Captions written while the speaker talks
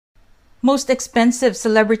Most expensive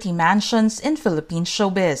celebrity mansions in Philippine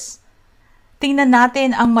showbiz. Tingnan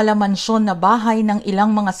natin ang malamansyon na bahay ng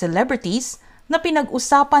ilang mga celebrities na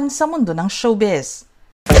pinag-usapan sa mundo ng showbiz.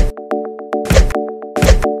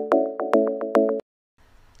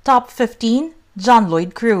 Top 15, John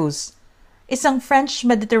Lloyd Cruz. Isang French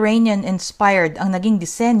Mediterranean-inspired ang naging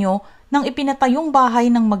disenyo ng ipinatayong bahay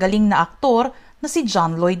ng magaling na aktor na si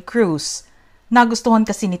John Lloyd Cruz. Nagustuhan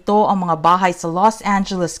kasi nito ang mga bahay sa Los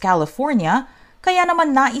Angeles, California, kaya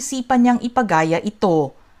naman naisipan niyang ipagaya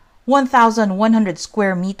ito. 1,100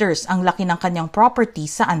 square meters ang laki ng kanyang property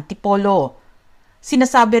sa Antipolo.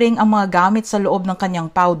 Sinasabi ring ang mga gamit sa loob ng kanyang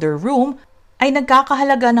powder room ay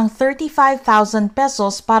nagkakahalaga ng 35,000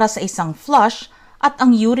 pesos para sa isang flush at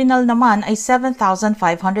ang urinal naman ay 7,500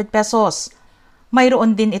 pesos.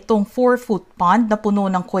 Mayroon din itong 4-foot pond na puno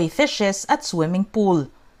ng koi fishes at swimming pool.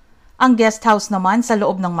 Ang guest house naman sa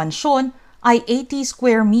loob ng mansyon ay 80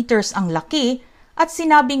 square meters ang laki at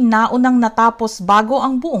sinabing naunang natapos bago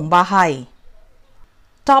ang buong bahay.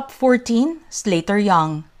 Top 14, Slater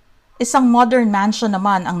Young. Isang modern mansion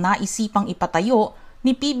naman ang naisipang ipatayo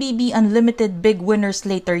ni PBB Unlimited Big Winner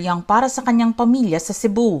Slater Young para sa kanyang pamilya sa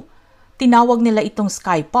Cebu. Tinawag nila itong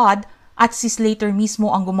Sky Pod at si Slater mismo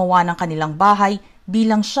ang gumawa ng kanilang bahay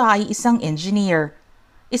bilang siya ay isang engineer.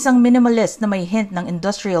 Isang minimalist na may hint ng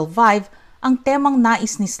industrial vibe ang temang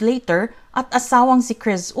nais ni Slater at asawang si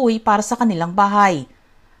Chris Uy para sa kanilang bahay.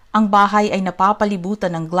 Ang bahay ay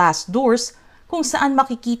napapalibutan ng glass doors kung saan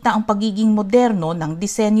makikita ang pagiging moderno ng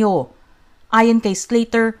disenyo. Ayon kay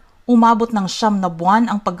Slater, umabot ng 9 na buwan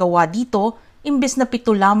ang paggawa dito imbes na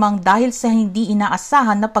 7 lamang dahil sa hindi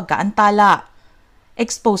inaasahan na pagkaantala.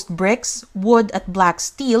 Exposed bricks, wood at black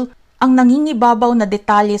steel ang nangingibabaw na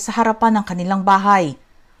detalye sa harapan ng kanilang bahay.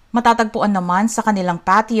 Matatagpuan naman sa kanilang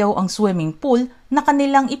patio ang swimming pool na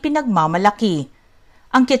kanilang ipinagmamalaki.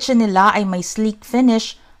 Ang kitchen nila ay may sleek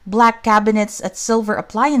finish, black cabinets at silver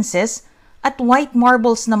appliances at white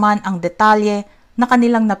marbles naman ang detalye na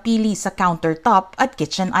kanilang napili sa countertop at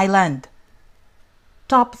kitchen island.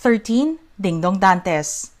 Top 13, Dingdong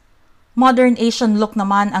Dantes. Modern Asian look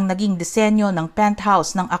naman ang naging disenyo ng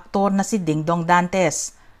penthouse ng aktor na si Dingdong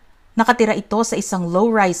Dantes. Nakatira ito sa isang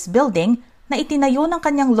low-rise building na itinayo ng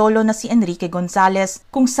kanyang lolo na si Enrique Gonzalez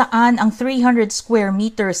kung saan ang 300 square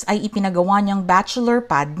meters ay ipinagawa niyang bachelor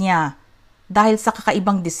pad niya. Dahil sa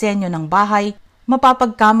kakaibang disenyo ng bahay,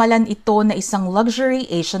 mapapagkamalan ito na isang luxury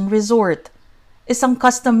Asian resort. Isang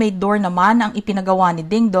custom-made door naman ang ipinagawa ni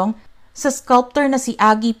Dingdong sa sculptor na si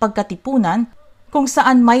Agi Pagkatipunan kung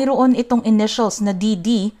saan mayroon itong initials na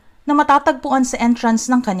DD na matatagpuan sa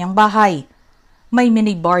entrance ng kanyang bahay. May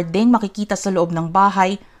minibar ding makikita sa loob ng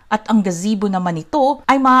bahay at ang gazebo naman ito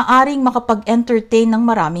ay maaaring makapag-entertain ng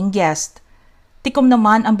maraming guest. Tikom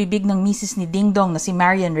naman ang bibig ng misis ni Dingdong na si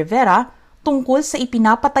Marian Rivera tungkol sa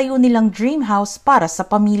ipinapatayo nilang dream house para sa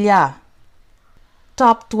pamilya.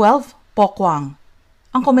 Top 12, Pokwang.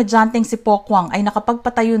 Ang komedyanteng si Pokwang ay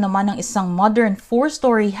nakapagpatayo naman ng isang modern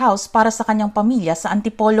 4-story house para sa kanyang pamilya sa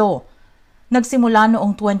Antipolo. Nagsimula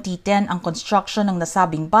noong 2010 ang construction ng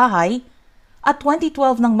nasabing bahay at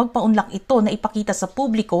 2012 nang magpaunlak ito na ipakita sa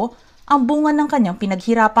publiko ang bunga ng kanyang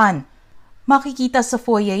pinaghirapan. Makikita sa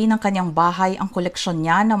foyer ng kanyang bahay ang koleksyon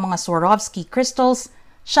niya ng mga Swarovski crystals,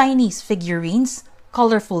 Chinese figurines,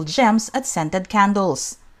 colorful gems at scented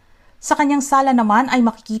candles. Sa kanyang sala naman ay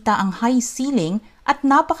makikita ang high ceiling at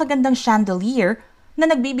napakagandang chandelier na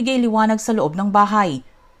nagbibigay liwanag sa loob ng bahay.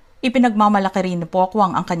 Ipinagmamalaki rin ni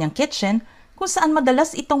Pokwang ang kanyang kitchen kung saan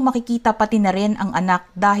madalas itong makikita pati na rin ang anak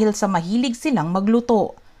dahil sa mahilig silang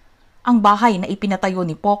magluto. Ang bahay na ipinatayo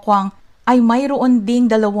ni Pokwang ay mayroon ding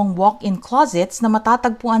 2 walk-in closets na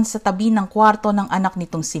matatagpuan sa tabi ng kwarto ng anak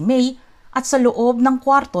nitong si May at sa loob ng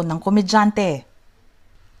kwarto ng komedyante.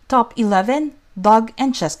 Top 11, Doug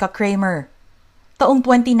and Cheska Kramer. Taong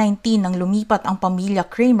 2019 nang lumipat ang pamilya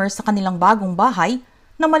Kramer sa kanilang bagong bahay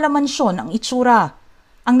na malamansyon ang itsura.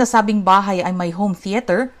 Ang nasabing bahay ay may home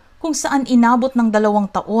theater kung saan inabot ng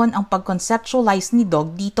 2 taon ang pag-conceptualize ni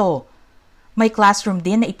Doug dito. May classroom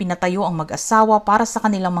din na ipinatayo ang mag-asawa para sa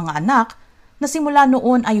kanilang mga anak na simula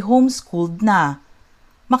noon ay homeschooled na.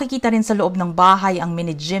 Makikita rin sa loob ng bahay ang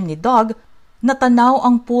mini-gym ni Doug na tanaw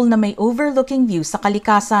ang pool na may overlooking view sa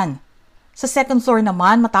kalikasan. Sa second floor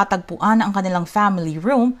naman matatagpuan ang kanilang family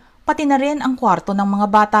room pati na rin ang kwarto ng mga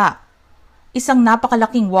bata. Isang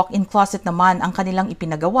napakalaking walk-in closet naman ang kanilang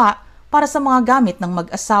ipinagawa para sa mga gamit ng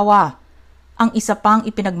mag-asawa. Ang isa pang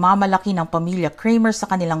ipinagmamalaki ng pamilya Kramer sa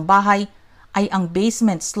kanilang bahay ay ang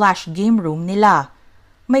basement/game room nila.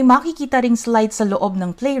 May makikita ring slide sa loob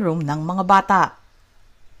ng playroom ng mga bata.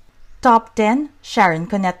 Top 10,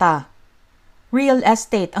 Sharon Cuneta. Real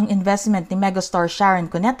estate ang investment ni megastar Sharon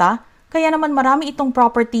Cuneta, kaya naman marami itong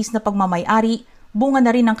properties na pagmamay-ari, bunga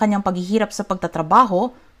na rin ang kanyang paghihirap sa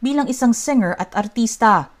pagtatrabaho bilang isang singer at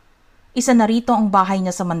artista. Isa na rito ang bahay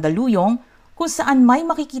niya sa Mandaluyong, kung saan may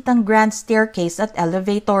makikitang grand staircase at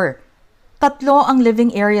elevator. 3 ang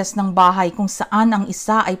living areas ng bahay kung saan ang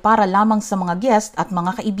isa ay para lamang sa mga guest at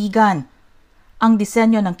mga kaibigan. Ang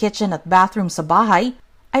disenyo ng kitchen at bathroom sa bahay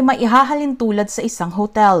ay maihahalin tulad sa isang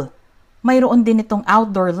hotel. Mayroon din itong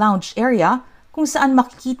outdoor lounge area kung saan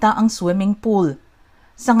makikita ang swimming pool.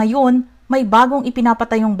 Sa ngayon, may bagong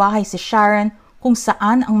ipinapatayong bahay si Sharon kung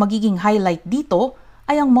saan ang magiging highlight dito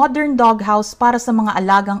ay ang modern doghouse para sa mga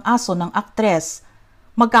alagang aso ng aktres.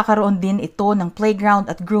 Magkakaroon din ito ng playground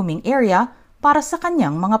at grooming area para sa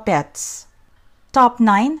kanyang mga pets. Top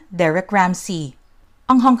 9, Derek Ramsey.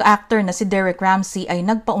 Ang hunk actor na si Derek Ramsey ay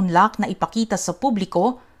nagpaunlak na ipakita sa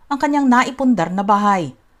publiko ang kanyang naipundar na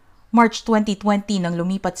bahay. March 2020 nang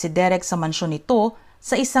lumipat si Derek sa mansyon nito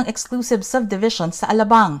sa isang exclusive subdivision sa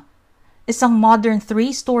Alabang. Isang modern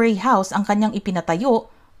 3-story house ang kanyang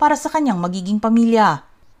ipinatayo para sa kanyang magiging pamilya.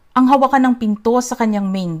 Ang hawakan ng pinto sa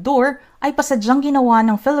kanyang main door ay pasadyang ginawa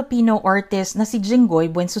ng Filipino artist na si Jinggoy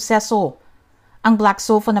Buensuceso. Ang black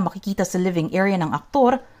sofa na makikita sa living area ng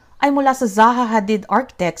aktor ay mula sa Zaha Hadid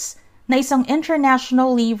Architects na isang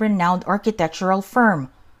internationally renowned architectural firm.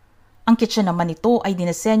 Ang kitchen naman nito ay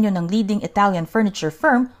dinesenyo ng leading Italian furniture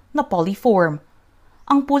firm na Polyform.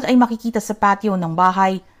 Ang pool ay makikita sa patio ng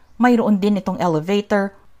bahay, mayroon din itong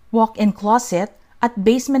elevator, walk-in closet, at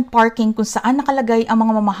basement parking kung saan nakalagay ang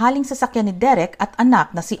mga mamahaling sasakyan ni Derek at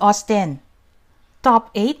anak na si Austin.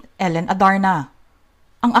 Top 8, Ellen Adarna.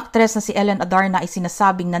 Ang aktres na si Ellen Adarna ay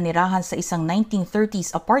sinasabing nanirahan sa isang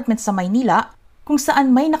 1930s apartment sa Maynila kung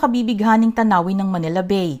saan may nakabibighaning tanawin ng Manila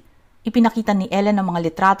Bay. Ipinakita ni Ellen ang mga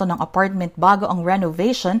litrato ng apartment bago ang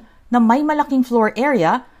renovation na may malaking floor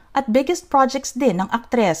area at biggest projects din ng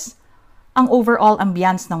aktres. Ang overall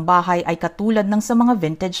ambience ng bahay ay katulad ng sa mga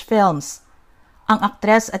vintage films. Ang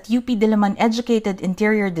aktres at UP Diliman educated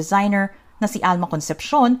interior designer na si Alma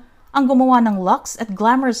Concepcion ang gumawa ng luxe at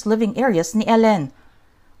glamorous living areas ni Ellen.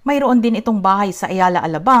 Mayroon din itong bahay sa Ayala,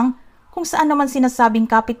 Alabang, kung saan naman sinasabing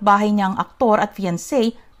kapitbahay niya ang aktor at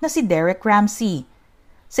fiancé na si Derek Ramsey.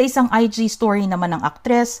 Sa isang IG story naman ng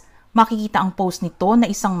aktres, makikita ang post nito na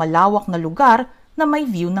isang malawak na lugar na may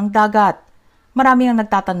view ng dagat. Marami ang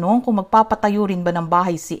nagtatanong kung magpapatayo rin ba ng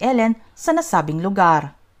bahay si Ellen sa nasabing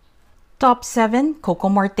lugar. Top 7,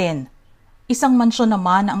 Coco Martin. Isang mansyon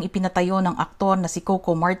naman ang ipinatayo ng aktor na si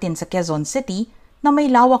Coco Martin sa Quezon City na may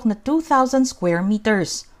lawak na 2,000 square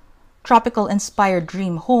meters. Tropical-inspired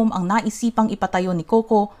dream home ang naisipang ipatayo ni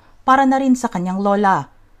Coco para na rin sa kanyang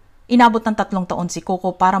lola. Inabot ng 3 taon si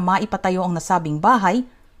Coco para maipatayo ang nasabing bahay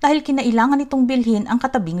dahil kinailangan nitong bilhin ang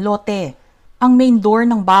katabing lote. Ang main door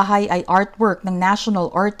ng bahay ay artwork ng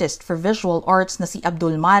national artist for visual arts na si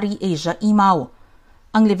Abdul Mari Asia Imaw.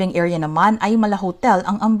 Ang living area naman ay mala-hotel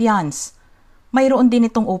ang ambience. Mayroon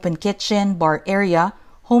din itong open kitchen, bar area,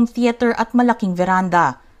 home theater at malaking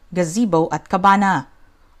veranda, gazebo at kabana.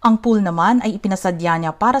 Ang pool naman ay ipinasadya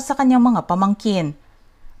niya para sa kanyang mga pamangkin.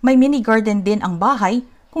 May mini garden din ang bahay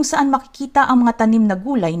kung saan makikita ang mga tanim na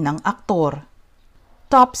gulay ng aktor.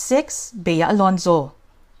 Top 6, Bea Alonzo.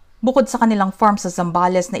 Bukod sa kanilang farm sa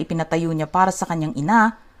Zambales na ipinatayo niya para sa kanyang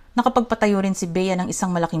ina, nakapagpatayo rin si Bea ng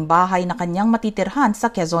isang malaking bahay na kanyang matitirhan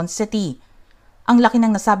sa Quezon City. Ang laki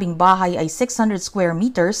ng nasabing bahay ay 600 square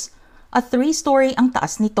meters at 3-story ang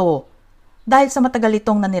taas nito. Dahil sa matagal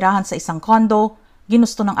itong nanirahan sa isang condo,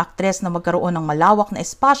 ginusto ng aktres na magkaroon ng malawak na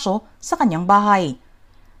espasyo sa kanyang bahay.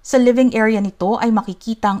 Sa living area nito ay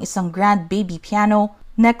makikita ang isang grand baby piano,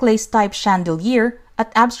 necklace-type chandelier at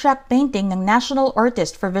abstract painting ng national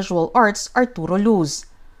artist for visual arts Arturo Luz.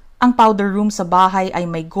 Ang powder room sa bahay ay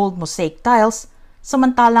may gold mosaic tiles,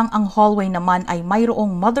 samantalang ang hallway naman ay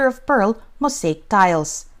mayroong mother-of-pearl mosaic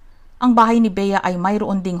tiles. Ang bahay ni Bea ay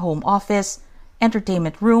mayroon ding home office,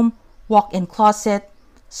 entertainment room, walk-in closet,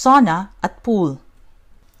 sauna at pool.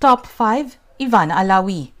 Top 5, Ivana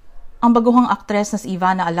Alawi. Ang baguhang aktres na si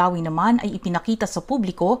Ivana Alawi naman ay ipinakita sa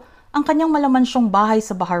publiko ang kanyang malamansyong bahay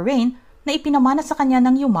sa Bahrain na ipinamana sa kanya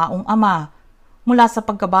ng yumaong ama. Mula sa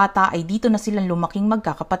pagkabata ay dito na silang lumaking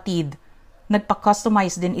magkakapatid.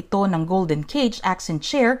 Nagpa-customize din ito ng golden cage accent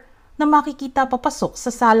chair na makikita papasok sa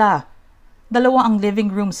sala. 2 ang living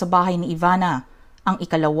room sa bahay ni Ivana. Ang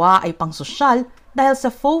ikalawa ay pangsosyal dahil sa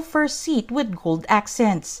faux fur seat with gold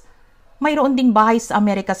accents. Mayroon ding bahay sa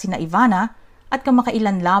Amerika sina Ivana at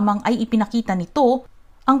kamakailan lamang ay ipinakita nito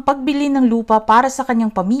ang pagbili ng lupa para sa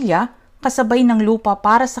kanyang pamilya kasabay ng lupa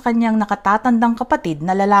para sa kanyang nakatatandang kapatid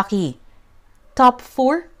na lalaki. Top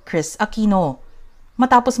 4, Kris Aquino.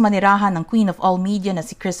 Matapos manirahan ng Queen of All Media na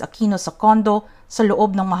si Kris Aquino sa condo sa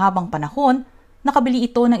loob ng mahabang panahon, nakabili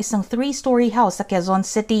ito ng isang 3-story house sa Quezon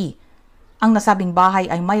City. Ang nasabing bahay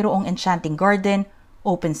ay mayroong enchanting garden,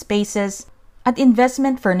 open spaces, at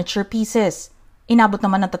investment furniture pieces. Inabot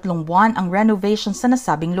naman ng 3 buwan ang renovation sa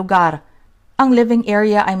nasabing lugar. Ang living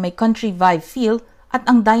area ay may country vibe feel at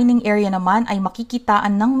ang dining area naman ay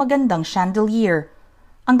makikitaan ng magandang chandelier.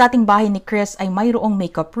 Ang dating bahay ni Kris ay mayroong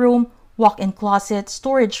makeup room, walk-in closet,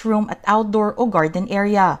 storage room at outdoor o garden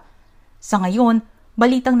area. Sa ngayon,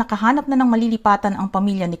 balitang nakahanap na ng malilipatan ang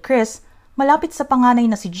pamilya ni Kris malapit sa panganay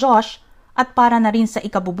na si Josh at para na rin sa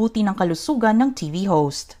ikabubuti ng kalusugan ng TV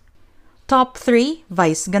host. Top 3,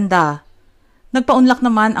 Vice Ganda. Nagpaunlak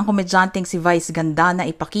naman ang komedyanteng si Vice Ganda na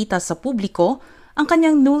ipakita sa publiko ang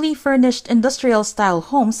kanyang newly furnished industrial-style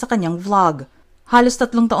home sa kanyang vlog. Halos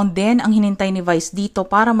 3 taon din ang hinintay ni Vice dito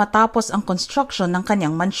para matapos ang construction ng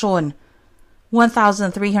kanyang mansyon.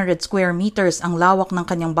 1,300 square meters ang lawak ng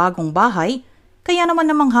kanyang bagong bahay, kaya naman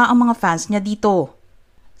namangha ang mga fans niya dito.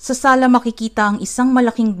 Sa sala makikita ang isang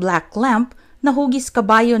malaking black lamp na hugis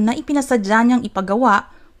kabayo na ipinasadya niyang ipagawa,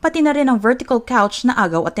 pati na rin ang vertical couch na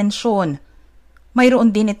agaw atensyon.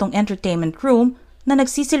 Mayroon din itong entertainment room na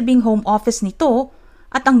nagsisilbing home office nito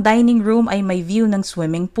at ang dining room ay may view ng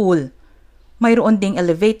swimming pool. Mayroon ding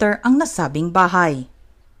elevator ang nasabing bahay.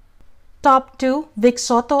 Top 2, Vic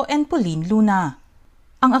Soto and Pauline Luna.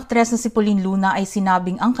 Ang aktres na si Pauline Luna ay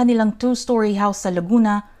sinabing ang kanilang 2-story house sa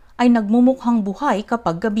Laguna ay nagmumukhang buhay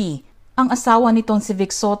kapag gabi. Ang asawa nitong si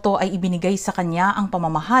Vic Soto ay ibinigay sa kanya ang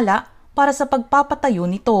pamamahala para sa pagpapatayo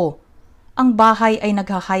nito. Ang bahay ay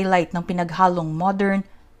nagha-highlight ng pinaghalong modern,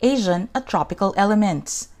 Asian at tropical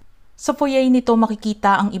elements. Sa foyer nito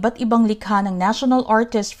makikita ang iba't ibang likha ng National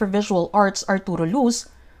Artist for Visual Arts Arturo Luz,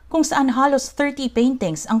 kung saan halos 30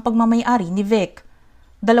 paintings ang pagmamayari ni Vic.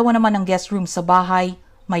 2 naman ang guest room sa bahay,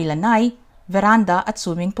 may lanay, veranda at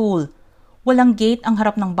swimming pool. Walang gate ang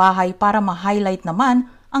harap ng bahay para ma-highlight naman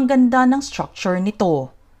ang ganda ng structure nito.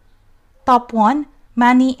 Top 1,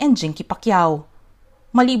 Manny and Jinky Pacquiao.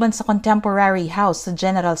 Maliban sa contemporary house sa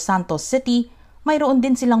General Santos City, mayroon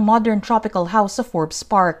din silang modern tropical house sa Forbes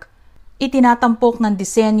Park. Itinatampok ng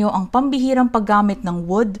disenyo ang pambihirang paggamit ng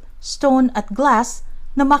wood, stone at glass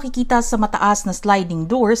na makikita sa mataas na sliding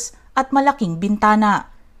doors at malaking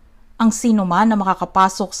bintana. Ang sino man na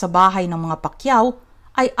makakapasok sa bahay ng mga Pacquiao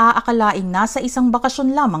ay aakalaing nasa isang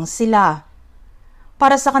bakasyon lamang sila.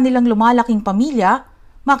 Para sa kanilang lumalaking pamilya,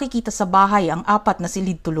 makikita sa bahay ang 4 na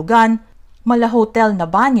silid tulugan, mala-hotel na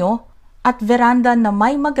banyo at veranda na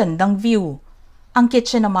may magandang view. Ang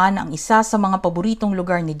kitchen naman ang isa sa mga paboritong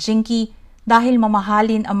lugar ni Jinky dahil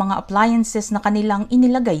mamahalin ang mga appliances na kanilang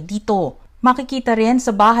inilagay dito. Makikita rin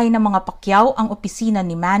sa bahay ng mga Pacquiao ang opisina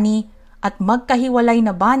ni Manny at magkahiwalay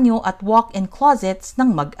na banyo at walk-in closets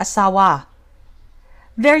ng mag-asawa.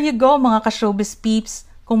 There you go mga ka-showbiz peeps!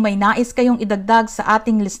 Kung may nais kayong idagdag sa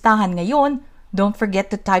ating listahan ngayon, don't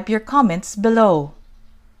forget to type your comments below.